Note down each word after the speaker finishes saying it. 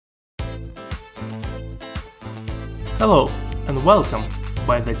Hello and welcome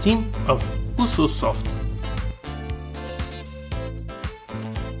by the team of USU.kz.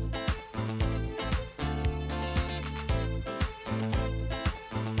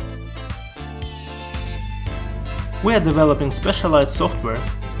 We are developing specialized software.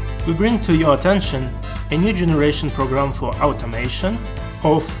 We bring to your attention a new generation program for automation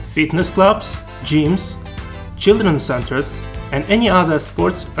of fitness clubs, gyms, children's centers, and any other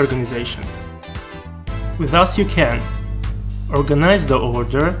sports organization. With us you can organize the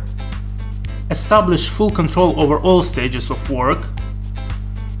order, establish full control over all stages of work,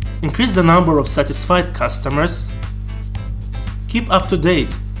 increase the number of satisfied customers, keep up to date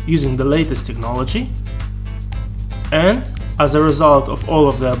using the latest technology, and, as a result of all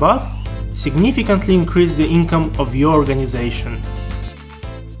of the above, significantly increase the income of your organization.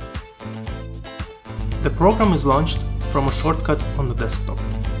 The program is launched from a shortcut on the desktop.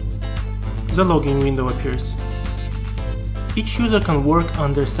 The login window appears. Each user can work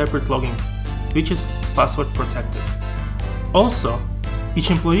under separate login, which is password protected. Also,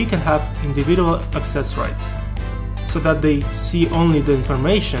 each employee can have individual access rights, so that they see only the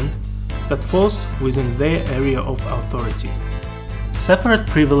information that falls within their area of authority. Separate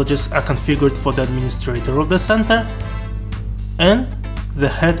privileges are configured for the administrator of the center and the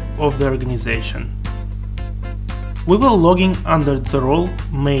head of the organization. We will log in under the role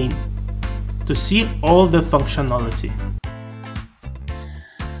Main to see all the functionality.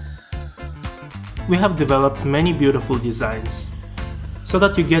 We have developed many beautiful designs, so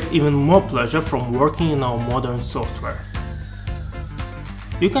that you get even more pleasure from working in our modern software.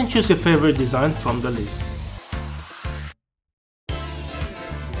 You can choose your favorite design from the list.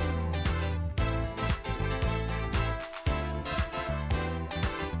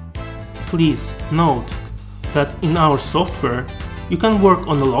 Please note that in our software you can work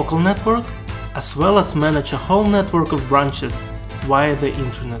on a local network as well as manage a whole network of branches via the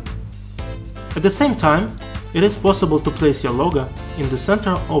internet. At the same time, it is possible to place your logo in the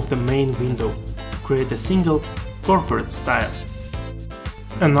center of the main window to create a single corporate style.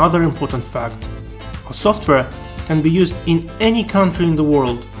 Another important fact: our software can be used in any country in the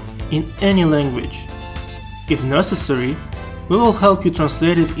world, in any language. If necessary, we will help you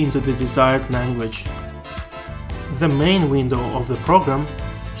translate it into the desired language. The main window of the program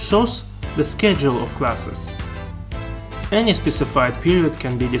shows the schedule of classes. Any specified period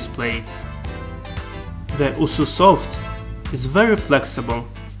can be displayed. The USU.kz is very flexible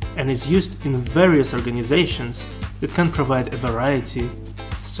and is used in various organizations that can provide a variety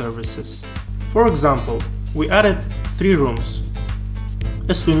of services. For example, we added 3 rooms: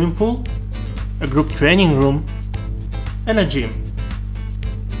 a swimming pool, a group training room, and a gym.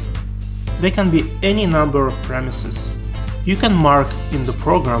 They can be any number of premises. You can mark in the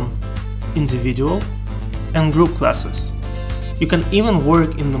program individual and group classes. You can even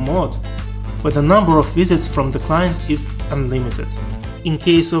work in the mode where the number of visits from the client is unlimited. In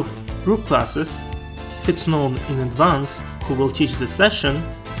case of group classes, if it's known in advance who will teach the session,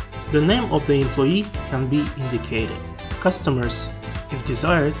 the name of the employee can be indicated. Customers, if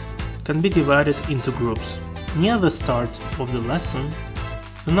desired, can be divided into groups. Near the start of the lesson,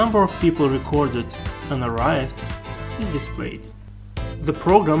 the number of people recorded and arrived is displayed. The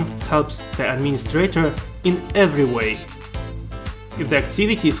program helps the administrator in every way. If the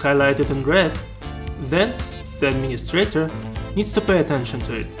activity is highlighted in red, then the administrator needs to pay attention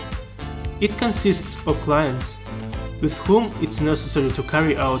to it. It consists of clients with whom it's necessary to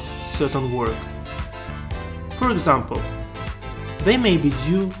carry out certain work. For example, they may be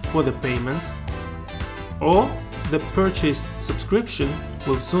due for the payment, or the purchased subscription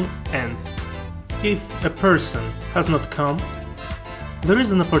will soon end. If a person has not come, there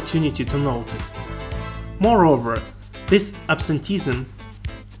is an opportunity to note it. Moreover, this absenteeism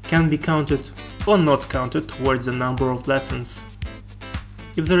can be counted or not counted towards the number of lessons,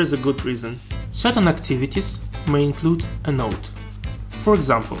 if there is a good reason. Certain activities may include a note. For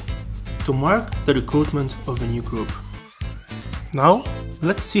example, to mark the recruitment of a new group. Now,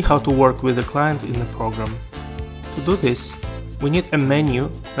 let's see how to work with the client in the program. To do this, we need a menu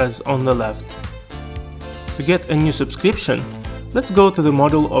that's on the left. To get a new subscription, let's go to the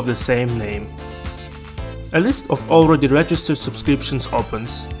module of the same name. A list of already registered subscriptions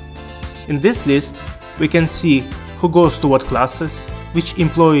opens. In this list, we can see who goes to what classes, which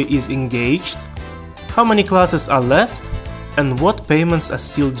employee is engaged, how many classes are left, and what payments are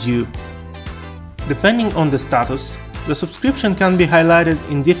still due. Depending on the status, the subscription can be highlighted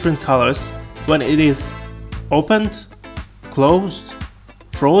in different colors when it is opened, closed,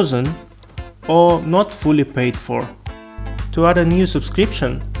 frozen, or not fully paid for. To add a new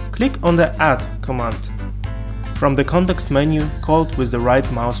subscription, click on the Add command. from the context menu called with the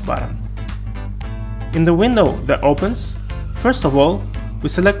right mouse button. In the window that opens, first of all, we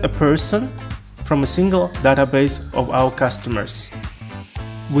select a person from a single database of our customers.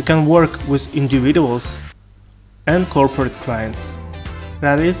 We can work with individuals and corporate clients,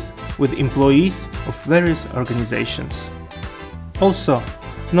 that is, with employees of various organizations. Also,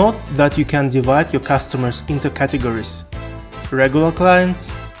 note that you can divide your customers into categories: regular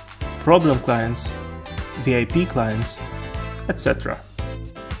clients, problem clients, VIP clients, etc.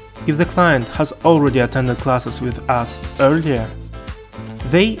 If the client has already attended classes with us earlier,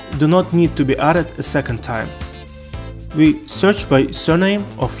 they do not need to be added a second time. We search by surname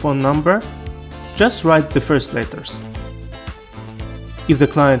or phone number, just write the first letters. If the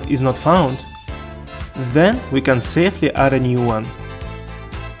client is not found, then we can safely add a new one.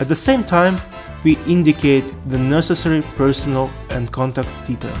 At the same time, we indicate the necessary personal and contact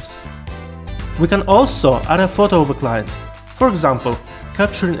details. We can also add a photo of a client, for example,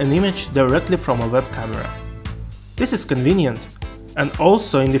 capturing an image directly from a web camera. This is convenient, and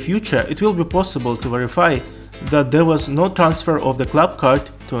also in the future it will be possible to verify that there was no transfer of the club card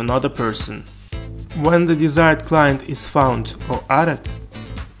to another person. When the desired client is found or added,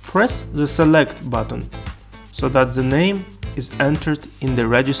 press the Select button so that the name is entered in the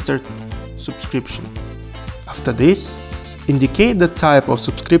registered subscription. After this, indicate the type of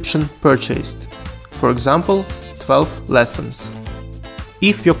subscription purchased, for example, 12 lessons.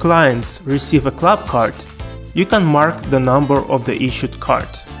 If your clients receive a club card, you can mark the number of the issued card.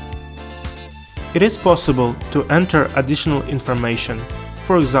 It is possible to enter additional information,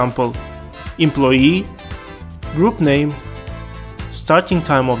 for example, employee, group name, starting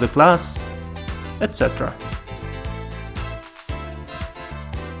time of the class, etc.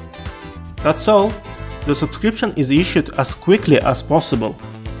 That's all. The subscription is issued as quickly as possible.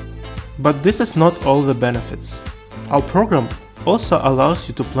 But this is not all the benefits. Our program also allows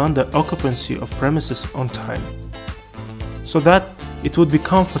you to plan the occupancy of premises on time, so that it would be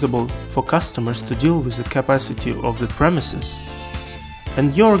comfortable for customers to deal with the capacity of the premises,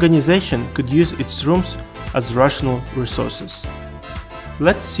 and your organization could use its rooms as rational resources.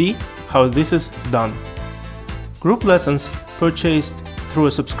 Let's see how this is done. Group lessons purchased through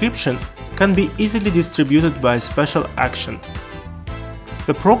a subscription can be easily distributed by a special action.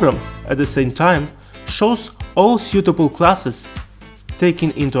 The program, at the same time, shows all suitable classes,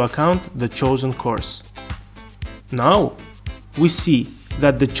 taking into account the chosen course. Now, we see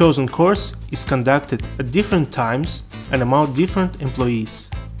that the chosen course is conducted at different times and among different employees.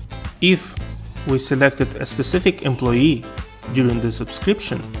 If we selected a specific employee during the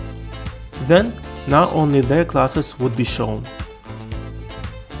subscription, then now only their classes would be shown.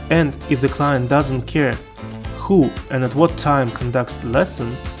 And if the client doesn't care who and at what time conducts the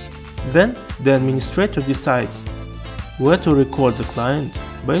lesson, then the administrator decides where to record the client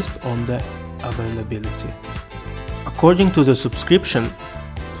based on the availability. According to the subscription,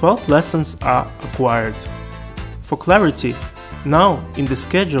 12 lessons are acquired. For clarity, now in the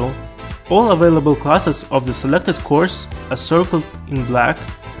schedule, all available classes of the selected course are circled in black,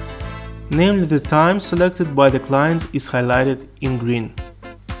 namely the time selected by the client is highlighted in green.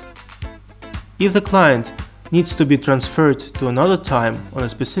 If the client needs to be transferred to another time on a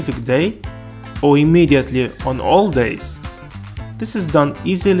specific day, or immediately on all days, this is done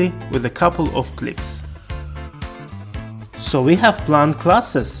easily with a couple of clicks. So we have planned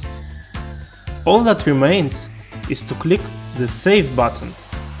classes. All that remains is to click the Save button.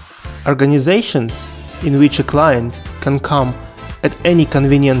 Organizations in which a client can come at any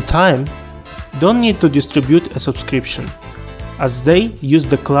convenient time don't need to distribute a subscription, as they use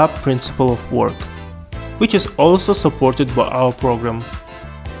the club principle of work, which is also supported by our program.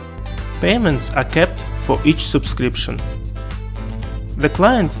 Payments are kept for each subscription. The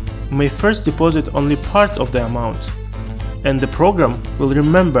client may first deposit only part of the amount, and the program will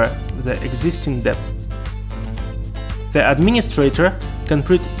remember the existing debt. The administrator can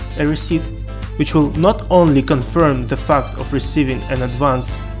print a receipt which will not only confirm the fact of receiving an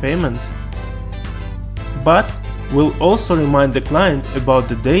advance payment, but will also remind the client about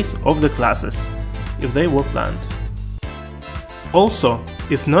the days of the classes, if they were planned. Also,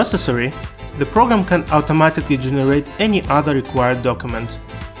 if necessary, the program can automatically generate any other required document,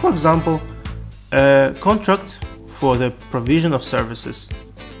 for example, a contract for the provision of services.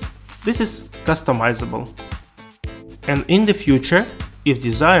 This is customizable. And in the future, if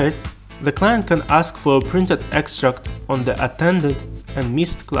desired, the client can ask for a printed extract on the attended and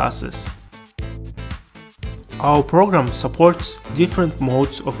missed classes. Our program supports different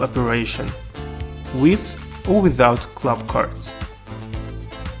modes of operation, with or without club cards.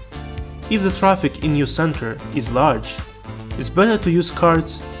 If the traffic in your center is large, it's better to use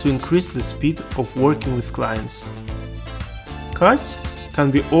cards to increase the speed of working with clients. Cards can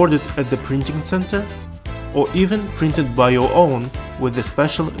be ordered at the printing center or even printed by your own with the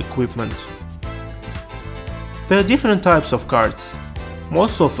special equipment. There are different types of cards,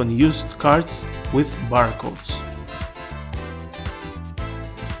 most often used cards with barcodes.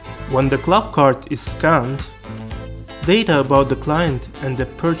 When the club card is scanned, data about the client and the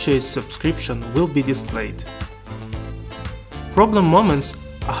purchase subscription will be displayed. Problem moments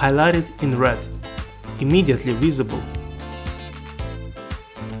are highlighted in red, immediately visible.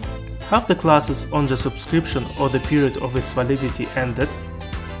 Have the classes on the subscription or the period of its validity ended?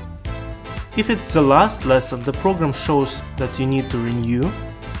 If it's the last lesson, the program shows that you need to renew.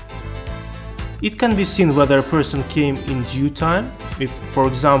 It can be seen whether a person came in due time, if, for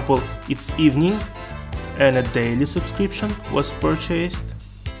example, it's evening and a daily subscription was purchased.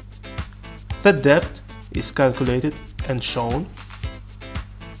 The debt is calculated and shown.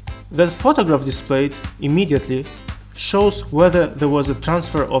 The photograph displayed immediately shows whether there was a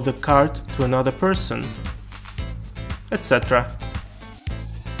transfer of the card to another person, etc.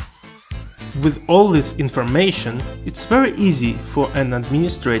 With all this information, it's very easy for an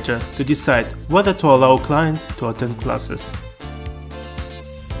administrator to decide whether to allow a client to attend classes.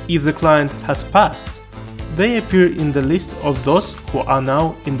 If the client has passed, they appear in the list of those who are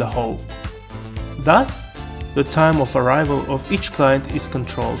now in the hall. Thus, the time of arrival of each client is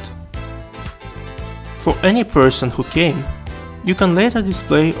controlled. For any person who came, you can later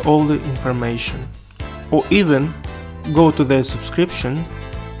display all the information, or even go to their subscription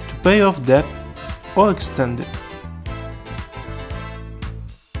to pay off debt or extend it.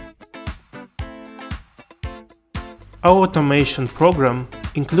 Our automation program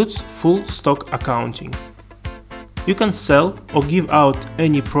includes full stock accounting. You can sell or give out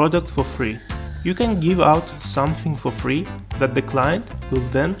any product for free. You can give out something for free that the client will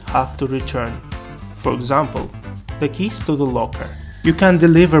then have to return. For example, the keys to the locker. You can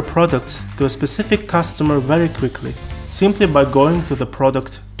deliver products to a specific customer very quickly, simply by going to the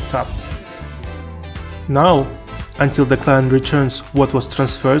Product tab. Now, until the client returns what was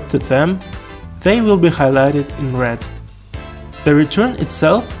transferred to them, they will be highlighted in red. The return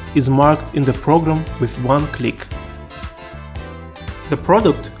itself is marked in the program with one click. The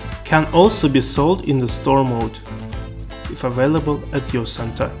product can also be sold in the store mode, if available at your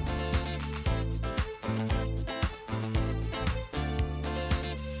center.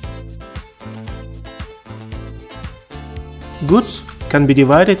 Goods can be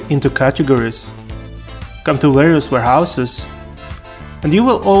divided into categories, come to various warehouses, and you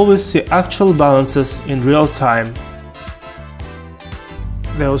will always see actual balances in real time.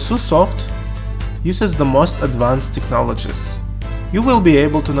 The USU Soft uses the most advanced technologies. You will be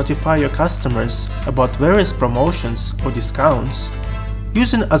able to notify your customers about various promotions or discounts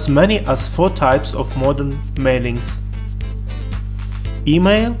using as many as 4 types of modern mailings: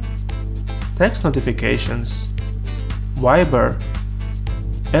 email, text notifications, Viber,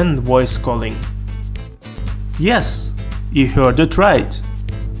 and voice calling. Yes, you heard it right.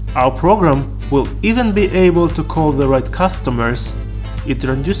 Our program will even be able to call the right customers,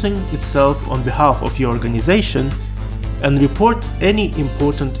 introducing itself on behalf of your organization, and report any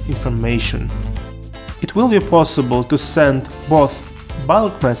important information. It will be possible to send both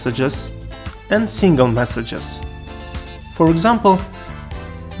bulk messages and single messages. For example,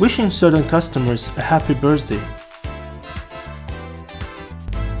 wishing certain customers a happy birthday.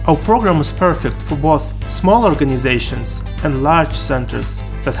 Our program is perfect for both small organizations and large centers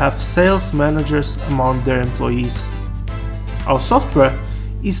that have sales managers among their employees. Our software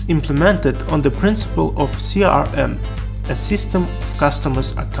is implemented on the principle of CRM, a system of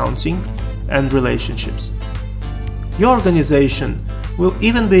customers accounting and relationships. Your organization will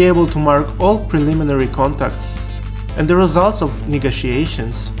even be able to mark all preliminary contacts and the results of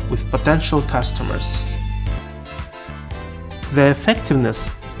negotiations with potential customers. The effectiveness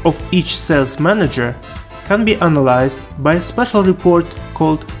of each sales manager can be analyzed by a special report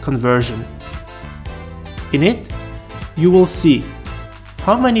called conversion. In it, you will see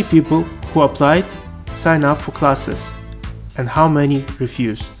how many people who applied sign up for classes and how many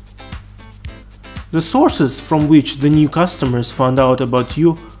refused. The sources from which the new customers found out about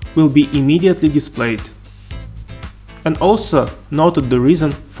you will be immediately displayed, and also noted the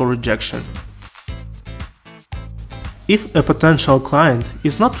reason for rejection. If a potential client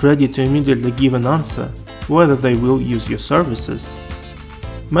is not ready to immediately give an answer whether they will use your services,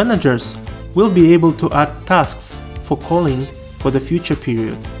 managers will be able to add tasks for calling for the future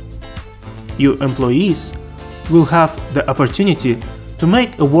period. Your employees will have the opportunity to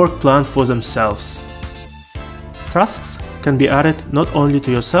make a work plan for themselves. Tasks can be added not only to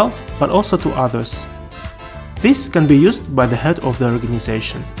yourself, but also to others. This can be used by the head of the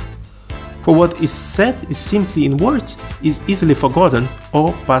organization. For what is said is simply in words is easily forgotten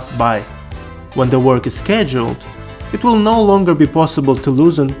or passed by. When the work is scheduled, it will no longer be possible to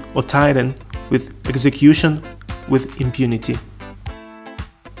loosen or tighten with execution with impunity.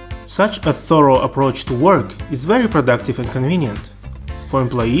 Such a thorough approach to work is very productive and convenient. For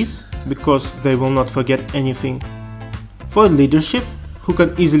employees, because they will not forget anything. For leadership, who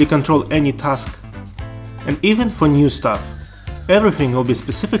can easily control any task. And even for new staff, everything will be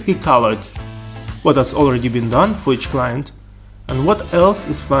specifically colored, what has already been done for each client and what else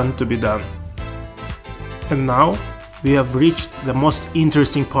is planned to be done. And now we have reached the most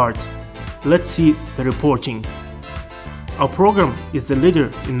interesting part. Let's see the reporting. Our program is the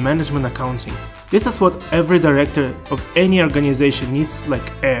leader in management accounting. This is what every director of any organization needs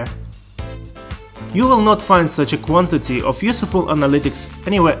like air. You will not find such a quantity of useful analytics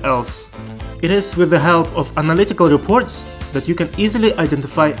anywhere else. It is with the help of analytical reports that you can easily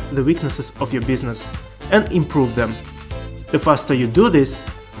identify the weaknesses of your business and improve them. The faster you do this,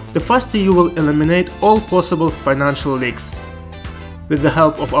 the faster you will eliminate all possible financial leaks. With the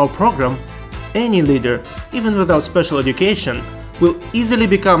help of our program, any leader, even without special education, will easily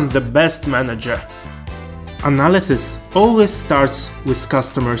become the best manager. Analysis always starts with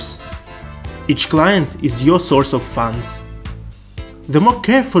customers. Each client is your source of funds. The more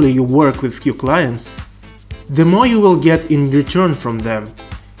carefully you work with your clients, the more you will get in return from them,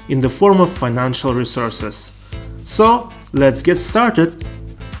 in the form of financial resources. So, let's get started.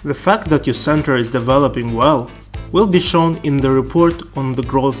 The fact that your center is developing well will be shown in the report on the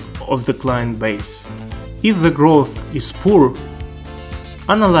growth of the client base. If the growth is poor,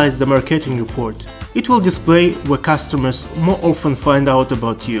 analyze the marketing report. It will display where customers more often find out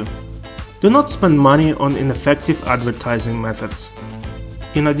about you. Do not spend money on ineffective advertising methods.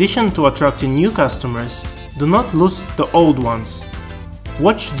 In addition to attracting new customers, do not lose the old ones.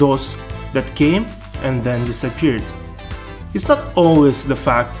 Watch those that came and then disappeared. It's not always the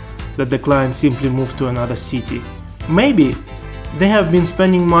fact that the client simply moved to another city. Maybe they have been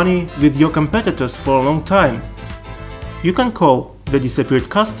spending money with your competitors for a long time. You can call the disappeared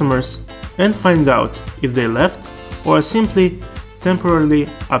customers and find out if they left or are simply temporarily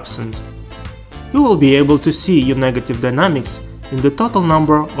absent. You will be able to see your negative dynamics in the total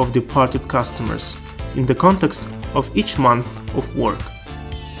number of departed customers in the context of each month of work.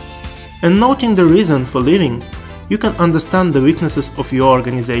 And noting the reason for leaving, you can understand the weaknesses of your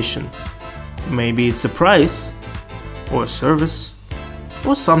organization. Maybe it's a price, or a service,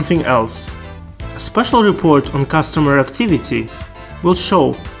 or something else. A special report on customer activity will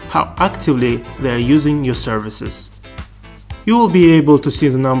show how actively they are using your services. You will be able to see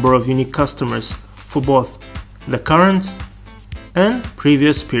the number of unique customers for both the current and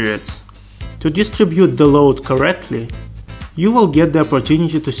previous periods. To distribute the load correctly, you will get the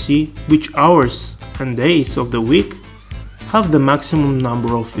opportunity to see which hours and days of the week have the maximum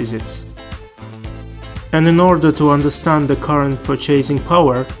number of visits. And in order to understand the current purchasing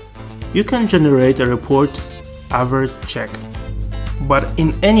power, you can generate a report average check. But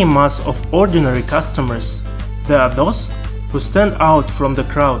in any mass of ordinary customers, there are those who stand out from the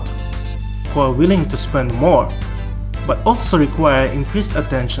crowd, who are willing to spend more, but also require increased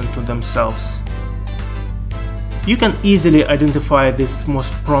attention to themselves. You can easily identify these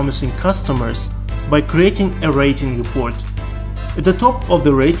most promising customers by creating a rating report. At the top of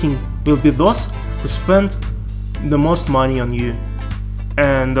the rating will be those who spend the most money on you,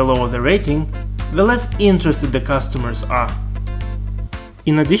 and the lower the rating, the less interested the customers are.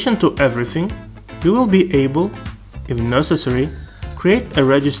 In addition to everything, you will be able, if necessary, create a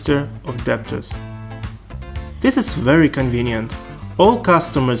register of debtors. This is very convenient. All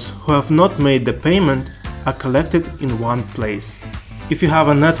customers who have not made the payment are collected in one place. If you have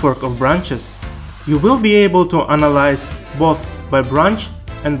a network of branches, you will be able to analyze both by branch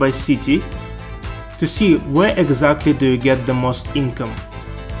and by city to see where exactly do you get the most income.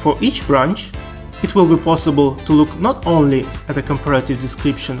 For each branch, it will be possible to look not only at a comparative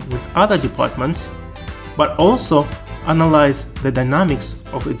description with other departments, but also analyze the dynamics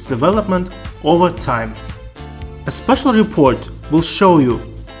of its development over time. A special report will show you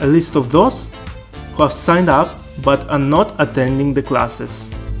a list of those who have signed up but are not attending the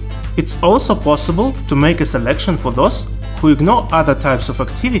classes. It's also possible to make a selection for those who ignore other types of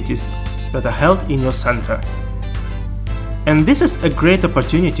activities that are held in your center. And this is a great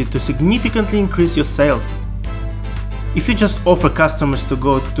opportunity to significantly increase your sales. If you just offer customers to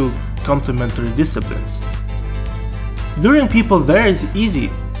go to complementary disciplines. Luring people there is easy.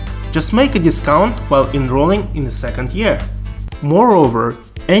 Just make a discount while enrolling in the second year. Moreover,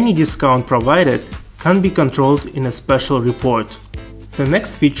 any discount provided can be controlled in a special report. The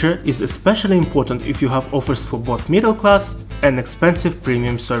next feature is especially important if you have offers for both middle class and expensive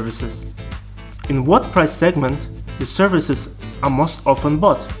premium services. In what price segment the services are most often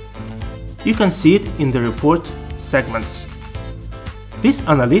bought? You can see it in the report segments. This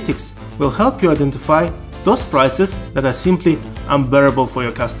analytics will help you identify those prices that are simply unbearable for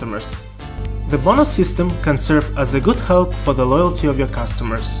your customers. The bonus system can serve as a good help for the loyalty of your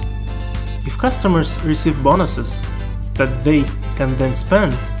customers. If customers receive bonuses that they can then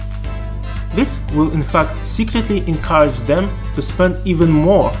spend, this will in fact secretly encourage them to spend even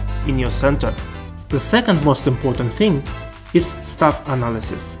more in your center. The second most important thing is staff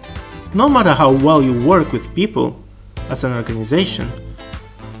analysis. No matter how well you work with people as an organization,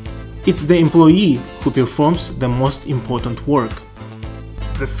 it's the employee who performs the most important work.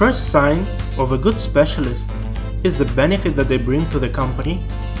 The first sign of a good specialist is the benefit that they bring to the company,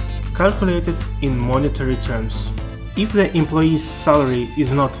 calculated in monetary terms. If the employee's salary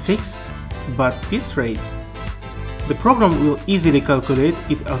is not fixed, but piece rate, the program will easily calculate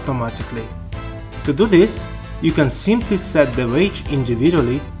it automatically. To do this, you can simply set the wage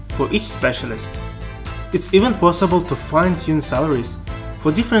individually for each specialist. It's even possible to fine-tune salaries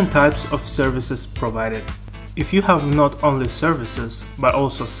for different types of services provided. If you have not only services but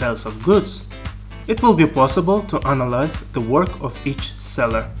also sales of goods, it will be possible to analyze the work of each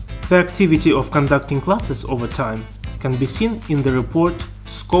seller. The activity of conducting classes over time can be seen in the report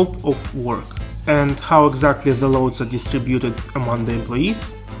Scope of Work, and how exactly the loads are distributed among the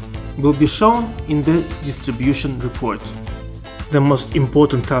employees will be shown in the distribution report. The most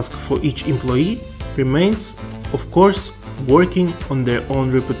important task for each employee remains, of course, working on their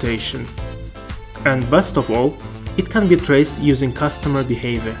own reputation. And best of all, it can be traced using customer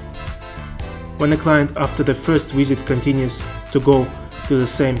behavior. When a client after the first visit continues to go to the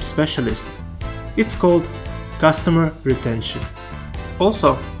same specialist, it's called customer retention.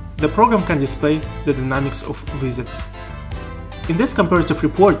 Also, the program can display the dynamics of visits. In this comparative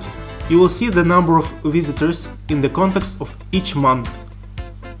report, you will see the number of visitors in the context of each month,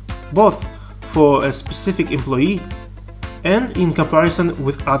 both for a specific employee and in comparison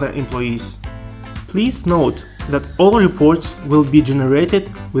with other employees. Please note that all reports will be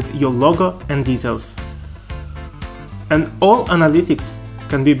generated with your logo and details. And all analytics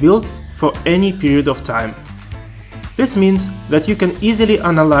can be built for any period of time. This means that you can easily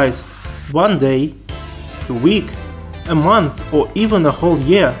analyze one day, a week, a month, or even a whole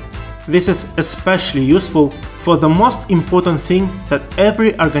year. This is especially useful for the most important thing that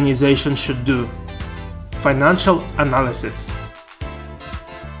every organization should do: financial analysis.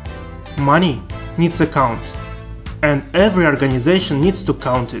 Money needs a count, and every organization needs to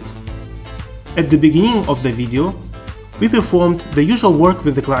count it. At the beginning of the video, we performed the usual work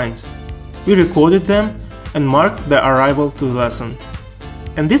with the client. We recorded them and marked their arrival to the lesson.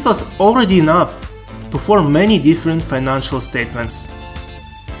 And this was already enough to form many different financial statements.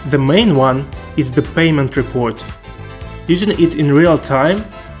 The main one is the payment report. Using it in real time,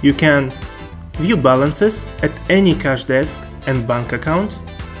 you can view balances at any cash desk and bank account,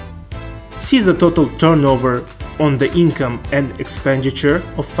 see the total turnover on the income and expenditure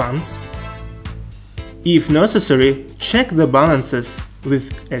of funds. If necessary, check the balances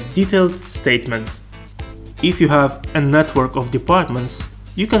with a detailed statement. If you have a network of departments,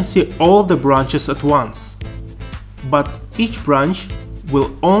 you can see all the branches at once, but each branch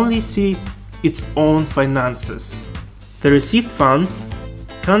will only see its own finances. The received funds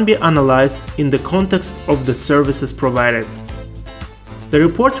can be analyzed in the context of the services provided. The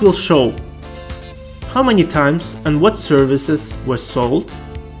report will show how many times and what services were sold,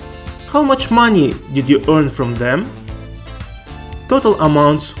 how much money did you earn from them. Total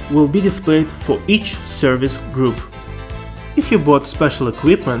amounts will be displayed for each service group. If you bought special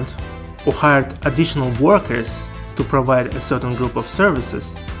equipment or hired additional workers to provide a certain group of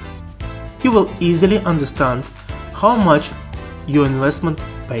services, you will easily understand how much your investment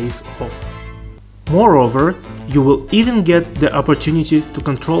pays off. Moreover, you will even get the opportunity to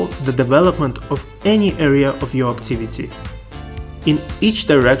control the development of any area of your activity. In each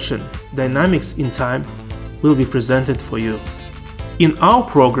direction, dynamics in time will be presented for you. In our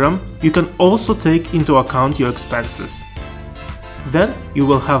program, you can also take into account your expenses. Then you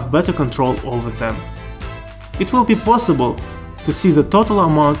will have better control over them. It will be possible to see the total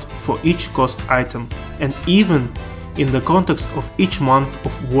amount for each cost item, and even in the context of each month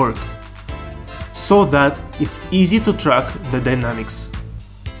of work, so that it's easy to track the dynamics.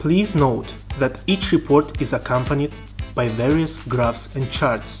 Please note that each report is accompanied by various graphs and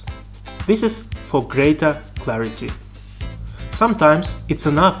charts. This is for greater clarity. Sometimes it's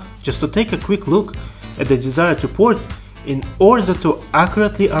enough just to take a quick look at the desired report in order to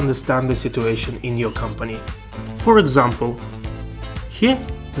accurately understand the situation in your company. For example, here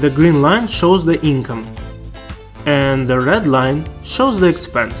the green line shows the income and the red line shows the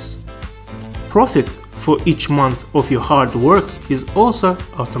expense. Profit for each month of your hard work is also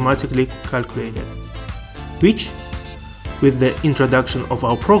automatically calculated, which, with the introduction of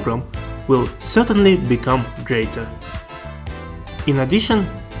our program, will certainly become greater. In addition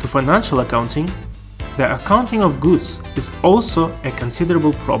to financial accounting, the accounting of goods is also a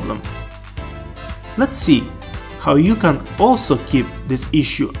considerable problem. Let's see how you can also keep this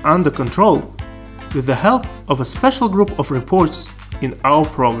issue under control with the help of a special group of reports in our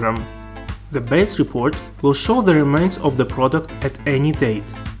program. The base report will show the remains of the product at any date.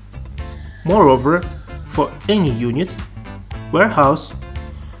 Moreover, for any unit, warehouse,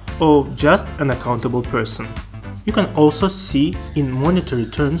 or just an accountable person. You can also see in monetary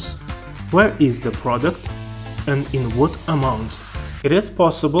terms where is the product and in what amount. It is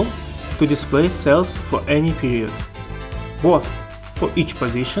possible to display sales for any period, both for each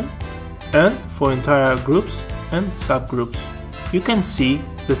position and for entire groups and subgroups. You can see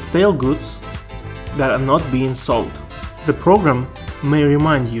the stale goods that are not being sold. The program may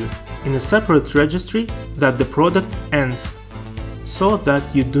remind you in a separate registry that the product ends, so that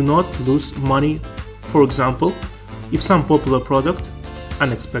you do not lose money, for example, if some popular product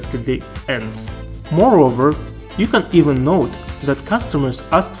unexpectedly ends. Moreover, you can even note that customers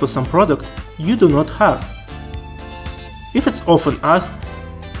asked for some product you do not have. If it's often asked,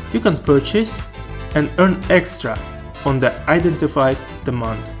 you can purchase and earn extra on the identified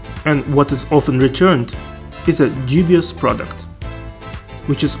demand. And what is often returned is a dubious product,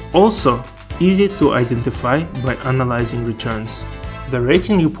 which is also easy to identify by analyzing returns. The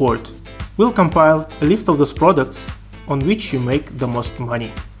rating report will compile a list of those products on which you make the most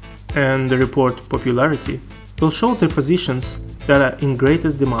money, and the report popularity will show the positions that are in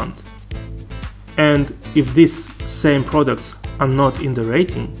greatest demand. And if these same products are not in the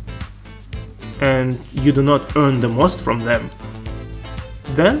rating, and you do not earn the most from them,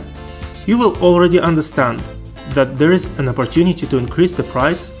 then you will already understand that there is an opportunity to increase the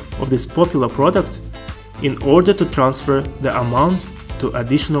price of this popular product in order to transfer the amount to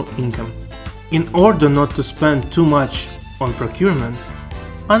additional income. In order not to spend too much on procurement,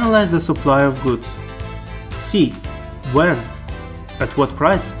 analyze the supply of goods. See when, at what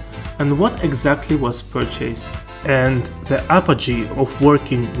price, and what exactly was purchased. And the apogee of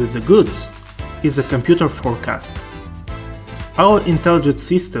working with the goods is a computer forecast. Our intelligent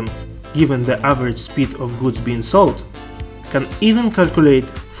system, given the average speed of goods being sold, can even calculate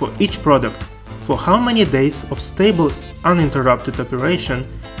for each product for how many days of stable, uninterrupted operation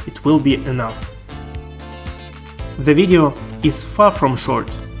it will be enough. The video is far from short,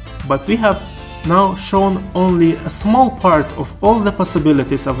 but we have now shown only a small part of all the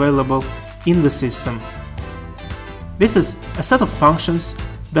possibilities available in the system. This is a set of functions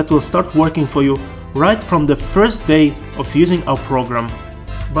that will start working for you right from the first day of using our program.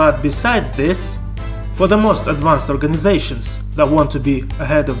 But besides this, for the most advanced organizations that want to be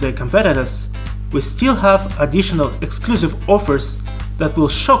ahead of their competitors, we still have additional exclusive offers that will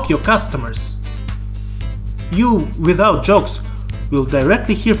shock your customers. You, without jokes, will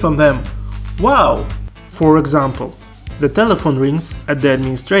directly hear from them, "Wow!" For example, the telephone rings at the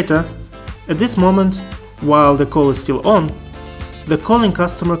administrator. At this moment, while the call is still on, the calling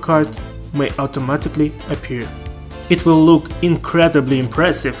customer card may automatically appear. It will look incredibly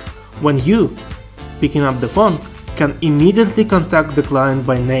impressive when you, picking up the phone, can immediately contact the client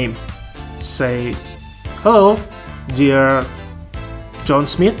by name. Say, "Hello, dear John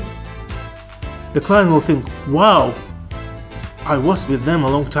Smith." The client will think, "Wow, I was with them a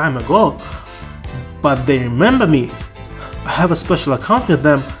long time ago, but they remember me. I have a special account with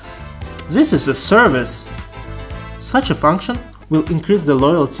them. This is a service." Such a function will increase the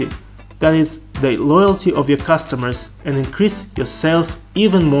loyalty, that is, the loyalty of your customers, and increase your sales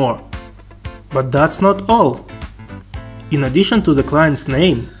even more. But that's not all. In addition to the client's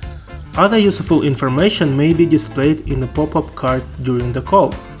name, other useful information may be displayed in a pop-up card during the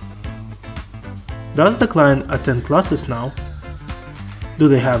call. Does the client attend classes now? Do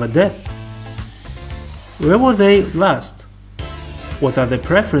they have a debt? Where were they last? What are their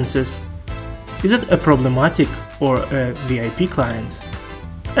preferences? Is it a problematic or a VIP client?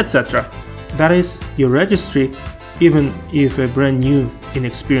 Etc. That is, your registry, even if a brand new,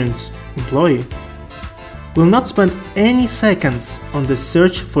 inexperienced employee, will not spend any seconds on the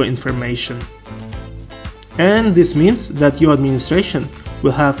search for information. And this means that your administration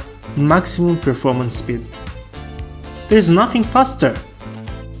will have maximum performance speed. There is nothing faster.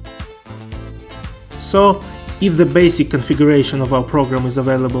 So, if the basic configuration of our program is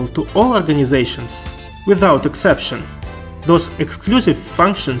available to all organizations, without exception, those exclusive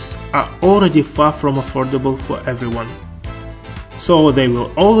functions are already far from affordable for everyone. So they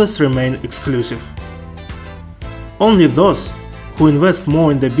will always remain exclusive. Only those who invest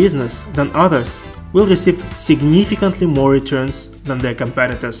more in the business than others will receive significantly more returns than their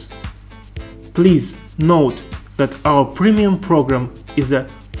competitors. Please note that our premium program is a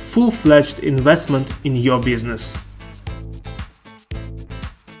full-fledged investment in your business.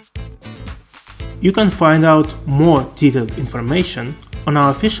 You can find out more detailed information on our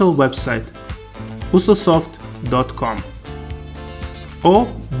official website ususoft.com or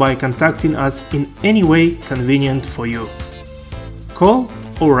by contacting us in any way convenient for you. Call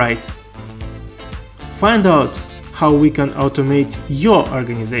or write. Find out how we can automate your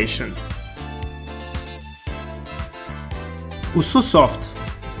organization. USU Soft.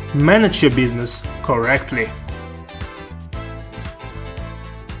 Manage your business correctly.